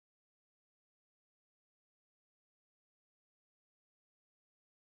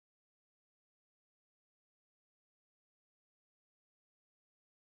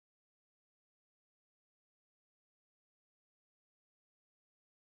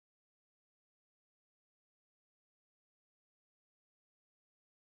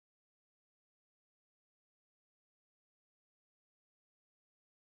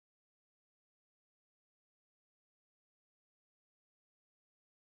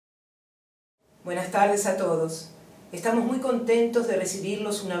Buenas tardes a todos. Estamos muy contentos de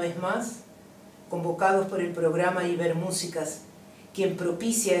recibirlos una vez más, convocados por el programa Ibermúsicas, quien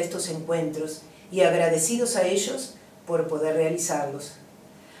propicia estos encuentros, y agradecidos a ellos por poder realizarlos,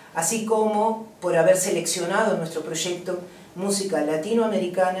 así como por haber seleccionado nuestro proyecto Música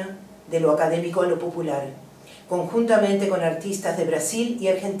Latinoamericana de lo académico a lo popular, conjuntamente con artistas de Brasil y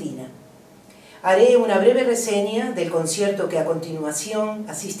Argentina. Haré una breve reseña del concierto que a continuación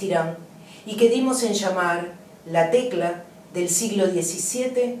asistirán y que dimos en llamar La tecla del siglo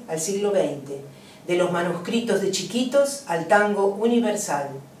XVII al siglo XX, de los manuscritos de Chiquitos al tango universal,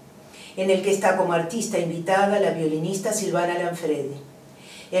 en el que está como artista invitada la violinista Silvana Lanfredi.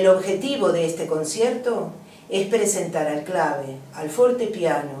 El objetivo de este concierto es presentar al clave, al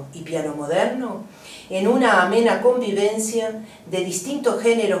fortepiano y piano moderno en una amena convivencia de distintos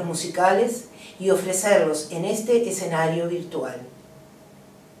géneros musicales y ofrecerlos en este escenario virtual.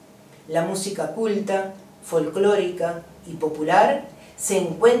 La música culta, folclórica y popular se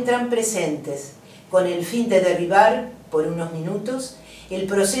encuentran presentes con el fin de derribar, por unos minutos, el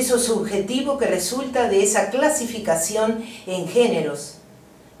proceso subjetivo que resulta de esa clasificación en géneros,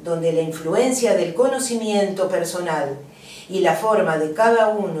 donde la influencia del conocimiento personal y la forma de cada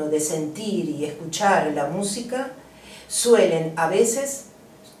uno de sentir y escuchar la música suelen a veces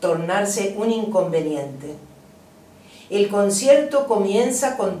tornarse un inconveniente. El concierto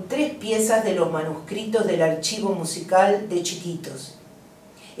comienza con 3 piezas de los manuscritos del archivo musical de Chiquitos.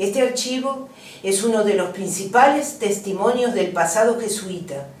 Este archivo es uno de los principales testimonios del pasado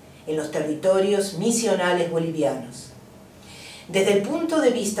jesuita en los territorios misionales bolivianos. Desde el punto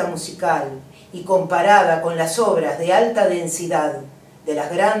de vista musical y comparada con las obras de alta densidad de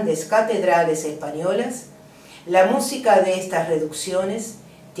las grandes catedrales españolas, la música de estas reducciones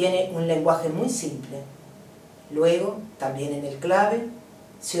tiene un lenguaje muy simple. Luego, también en el clave,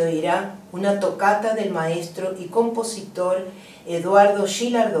 se oirá una tocata del maestro y compositor Eduardo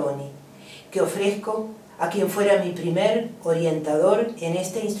Gilardoni, que ofrezco a quien fuera mi primer orientador en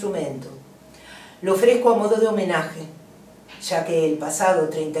este instrumento. Lo ofrezco a modo de homenaje, ya que el pasado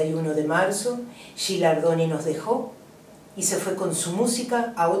 31 de marzo Gilardoni nos dejó y se fue con su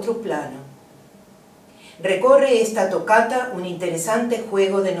música a otro plano. Recorre esta tocata un interesante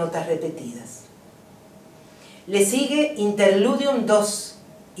juego de notas repetidas. Le sigue Interludium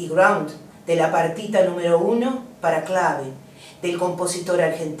y Ground de la partita número 1 para clave del compositor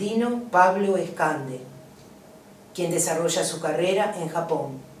argentino Pablo Escande, quien desarrolla su carrera en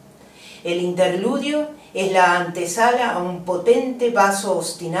Japón. El interludio es la antesala a un potente basso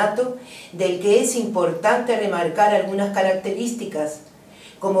ostinato del que es importante remarcar algunas características,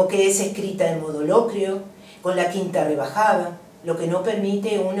 como que es escrita en modo locrio, con la quinta rebajada, lo que no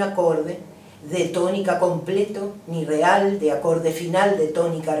permite un acorde de tónica completo ni real de acorde final de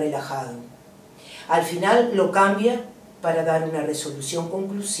tónica relajado. Al final lo cambia para dar una resolución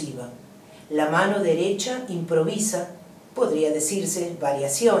conclusiva. La mano derecha improvisa, podría decirse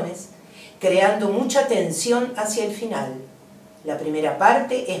variaciones, creando mucha tensión hacia el final. La primera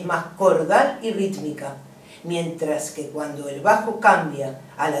parte es más cordal y rítmica, mientras que cuando el bajo cambia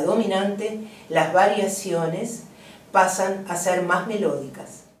a la dominante, las variaciones pasan a ser más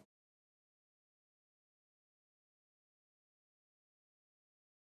melódicas.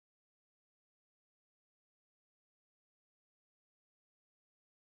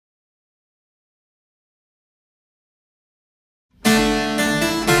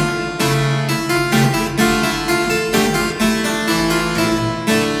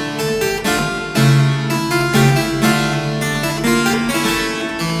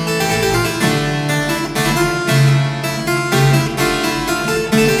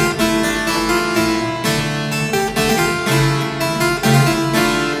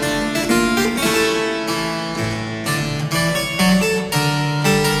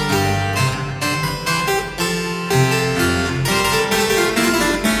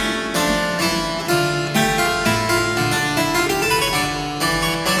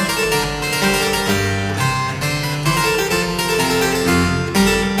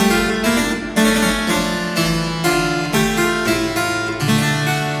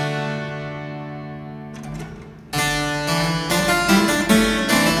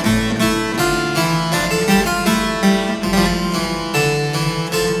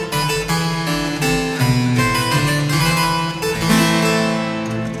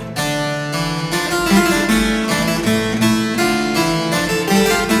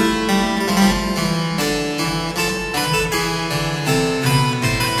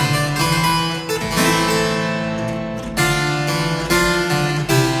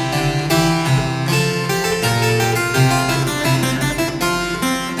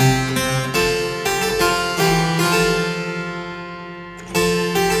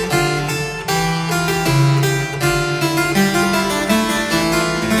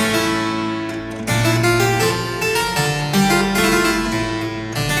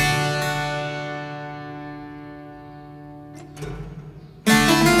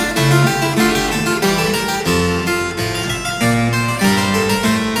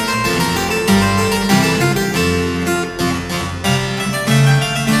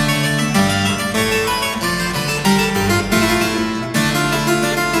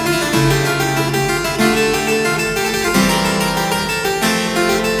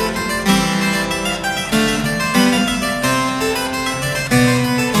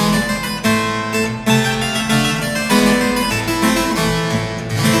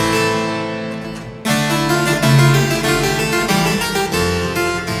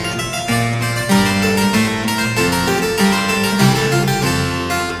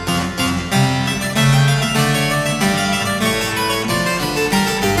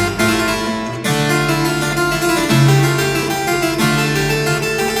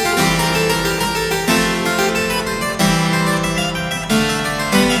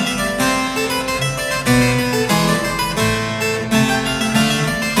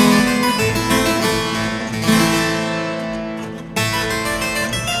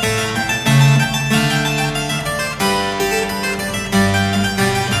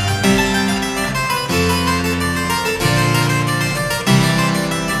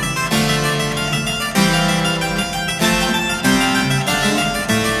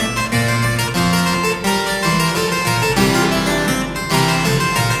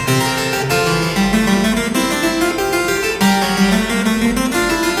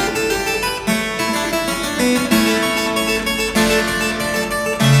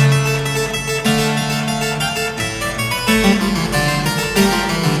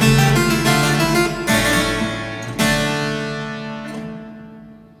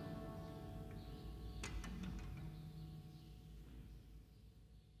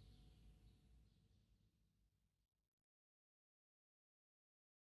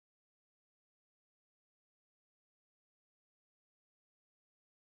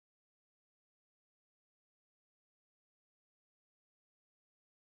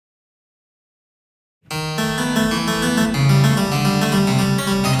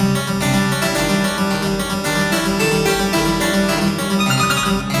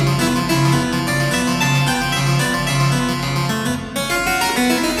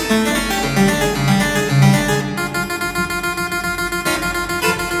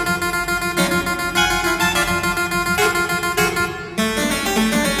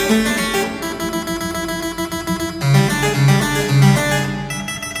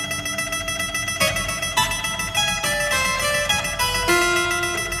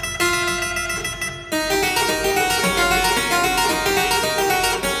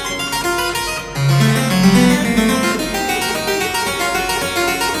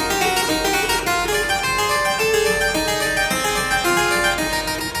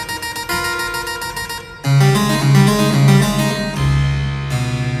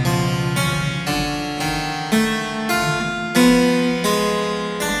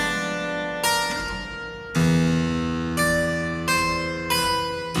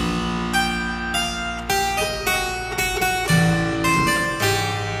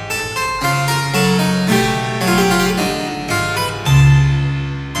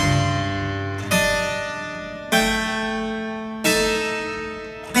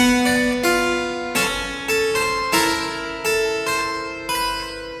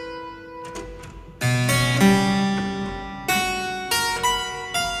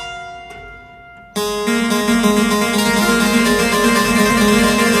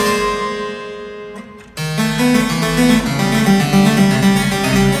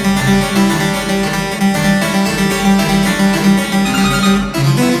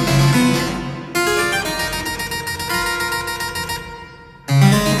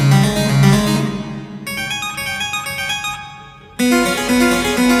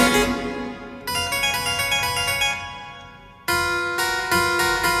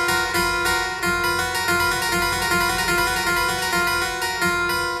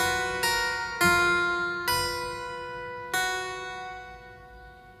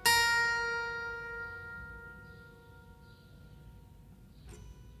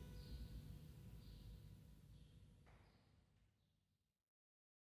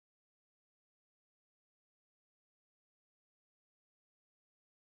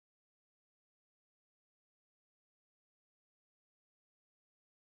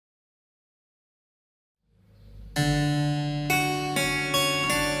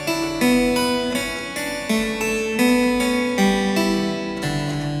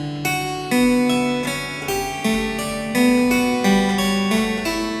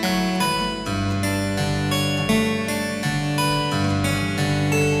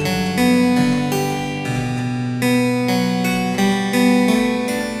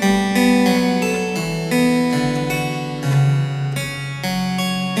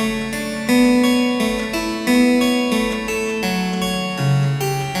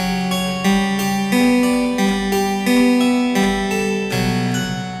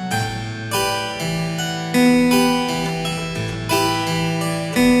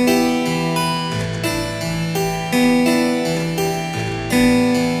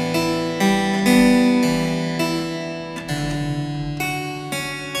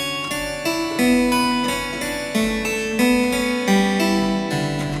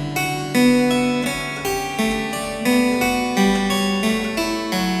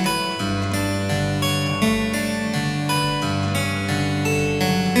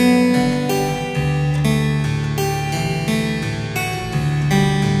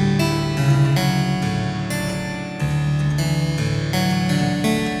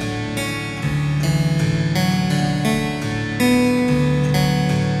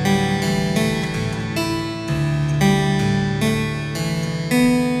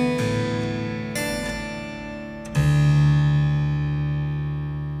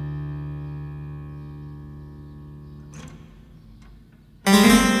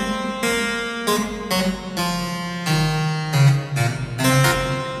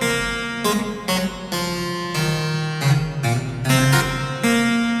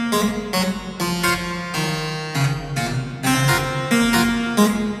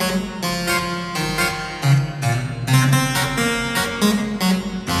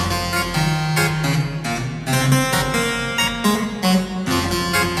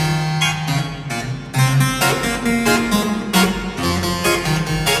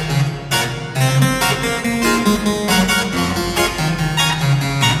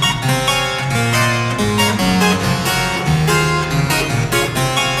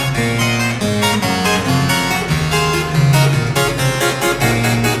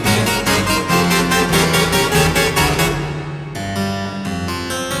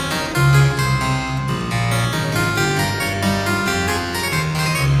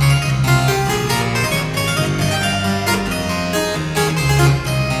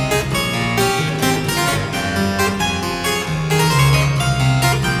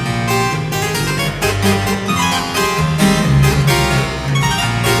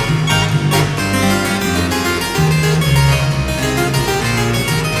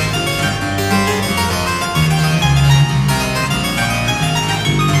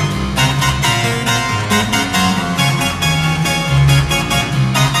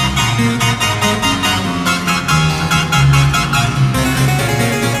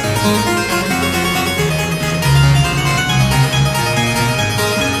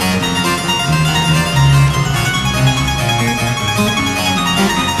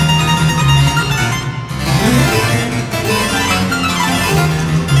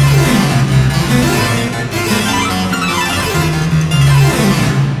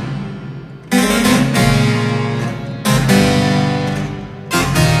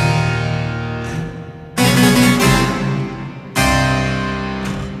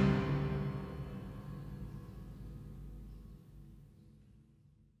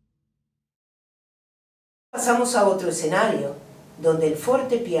 Pasamos a otro escenario, donde el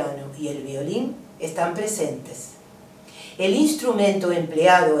fortepiano y el violín están presentes. El instrumento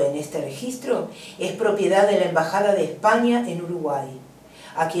empleado en este registro es propiedad de la Embajada de España en Uruguay,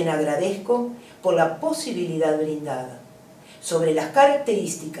 a quien agradezco por la posibilidad brindada. Sobre las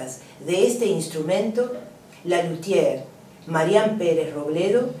características de este instrumento, la luthier Marián Pérez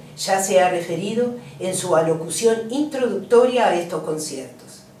Robledo ya se ha referido en su alocución introductoria a estos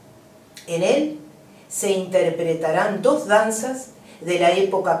conciertos. En él se interpretarán dos danzas de la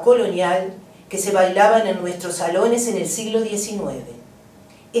época colonial que se bailaban en nuestros salones en el siglo XIX.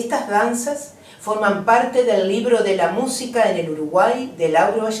 Estas danzas forman parte del libro de la música en el Uruguay de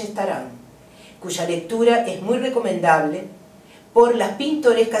Lauro Ayestarán, cuya lectura es muy recomendable por las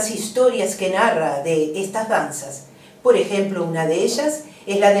pintorescas historias que narra de estas danzas. Por ejemplo, una de ellas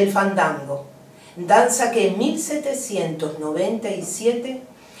es la del fandango, danza que en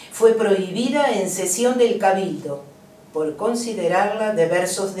 1797 fue prohibida en sesión del Cabildo por considerarla de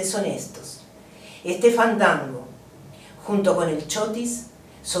versos deshonestos. Este fandango, junto con el chotis,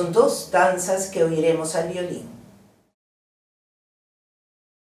 son dos danzas que oiremos al violín.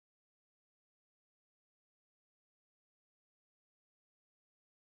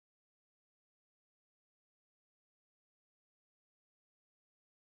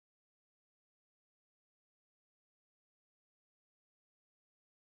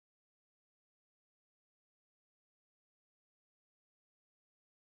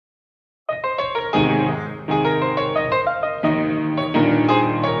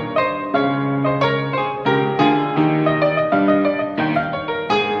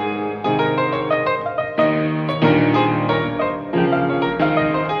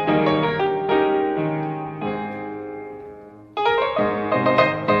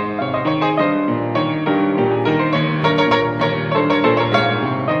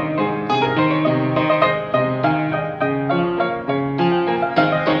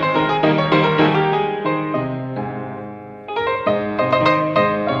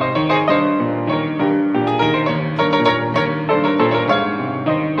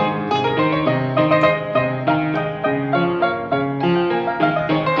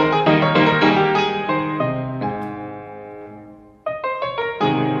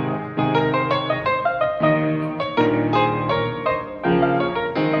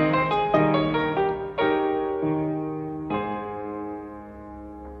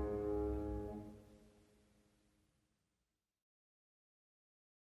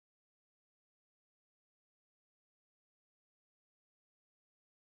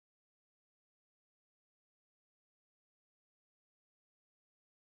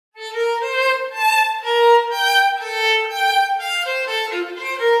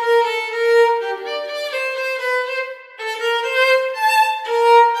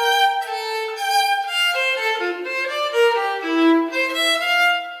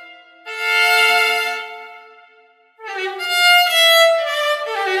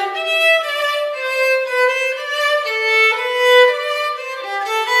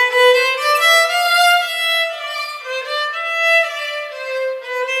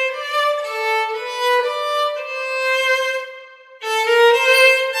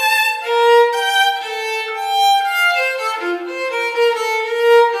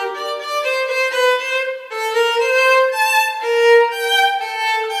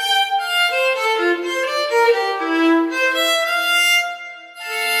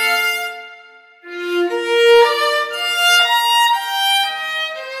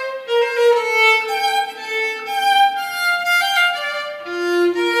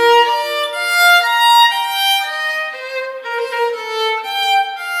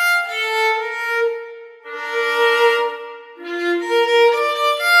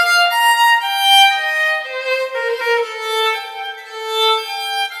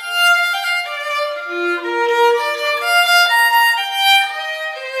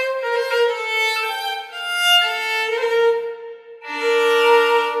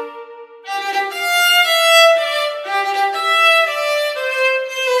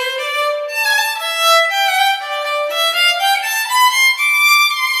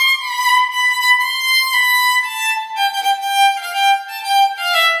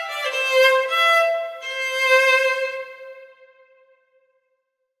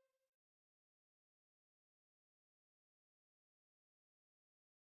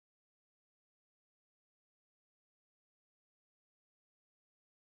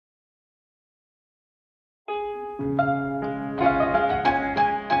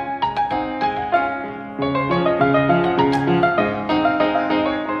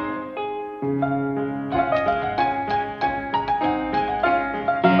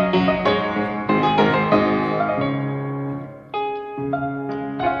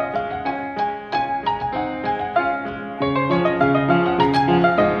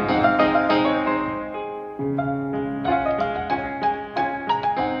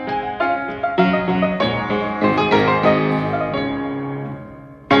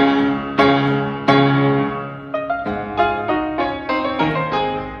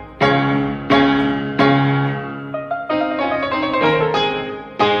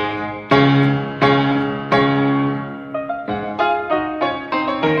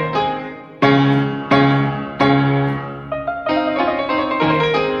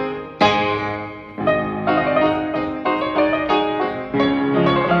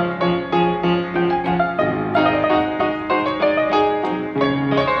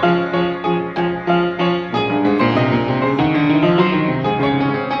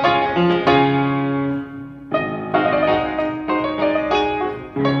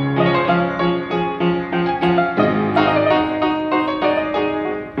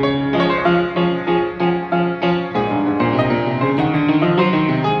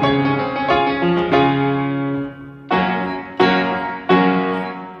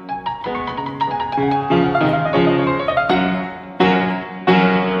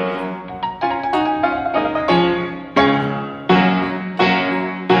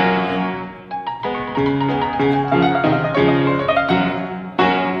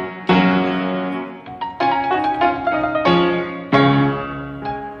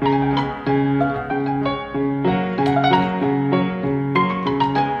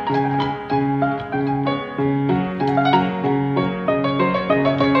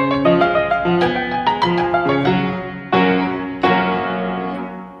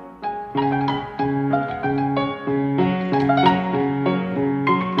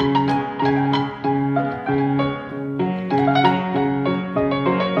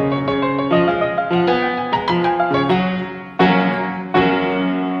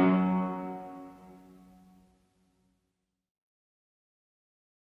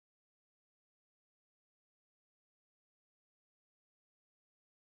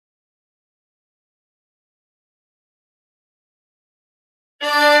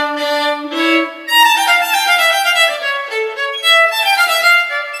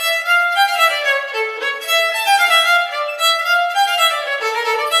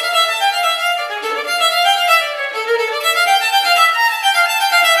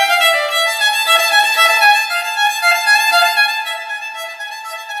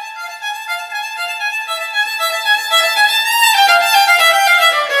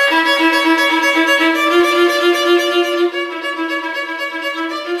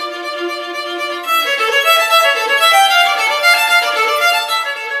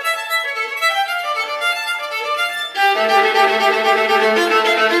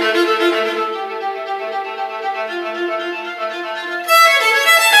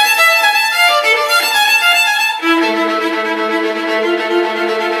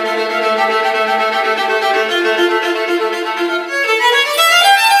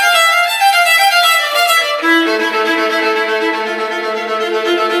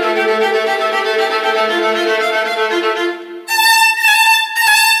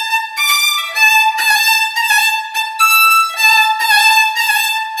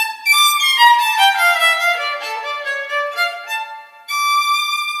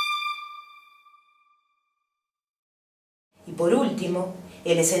 Y por último,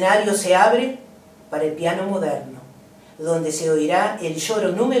 el escenario se abre para el piano moderno, donde se oirá el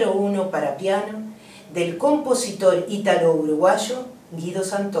lloro número 1 para piano del compositor ítalo-uruguayo Guido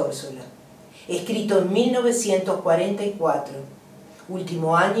Santórsola, escrito en 1944,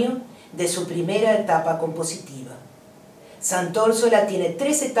 último año de su primera etapa compositiva. Santórsola tiene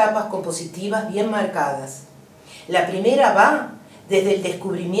 3 etapas compositivas bien marcadas. La primera va desde el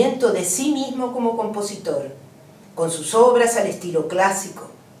descubrimiento de sí mismo como compositor, con sus obras al estilo clásico,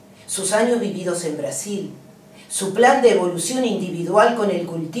 sus años vividos en Brasil, su plan de evolución individual con el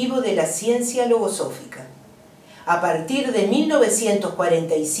cultivo de la ciencia logosófica. A partir de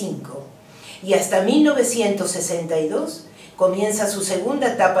 1945 y hasta 1962 comienza su segunda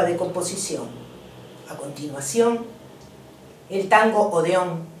etapa de composición. A continuación, el tango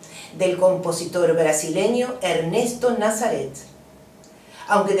Odeón del compositor brasileño Ernesto Nazareth.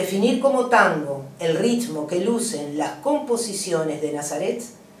 Aunque definir como tango el ritmo que lucen las composiciones de Nazareth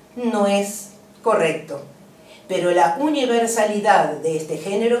no es correcto, pero la universalidad de este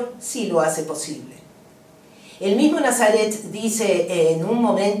género sí lo hace posible. El mismo Nazareth dice en un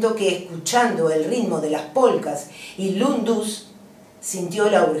momento que escuchando el ritmo de las polcas y lundus sintió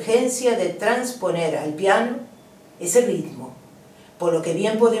la urgencia de transponer al piano ese ritmo, por lo que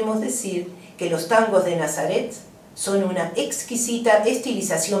bien podemos decir que los tangos de Nazareth son una exquisita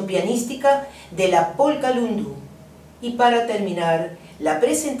estilización pianística de la polka lundú. Y para terminar la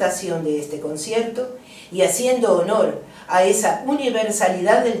presentación de este concierto, y haciendo honor a esa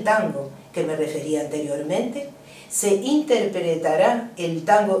universalidad del tango que me refería anteriormente, se interpretará el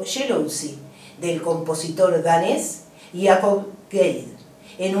tango Jealousy del compositor danés Jacob Geid,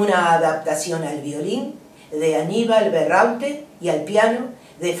 en una adaptación al violín de Aníbal Berraute y al piano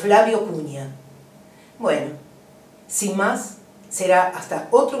de Flavio Cunha. Bueno, sin más, será hasta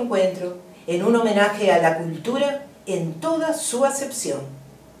otro encuentro en un homenaje a la cultura en toda su acepción.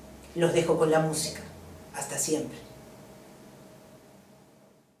 Los dejo con la música. Hasta siempre.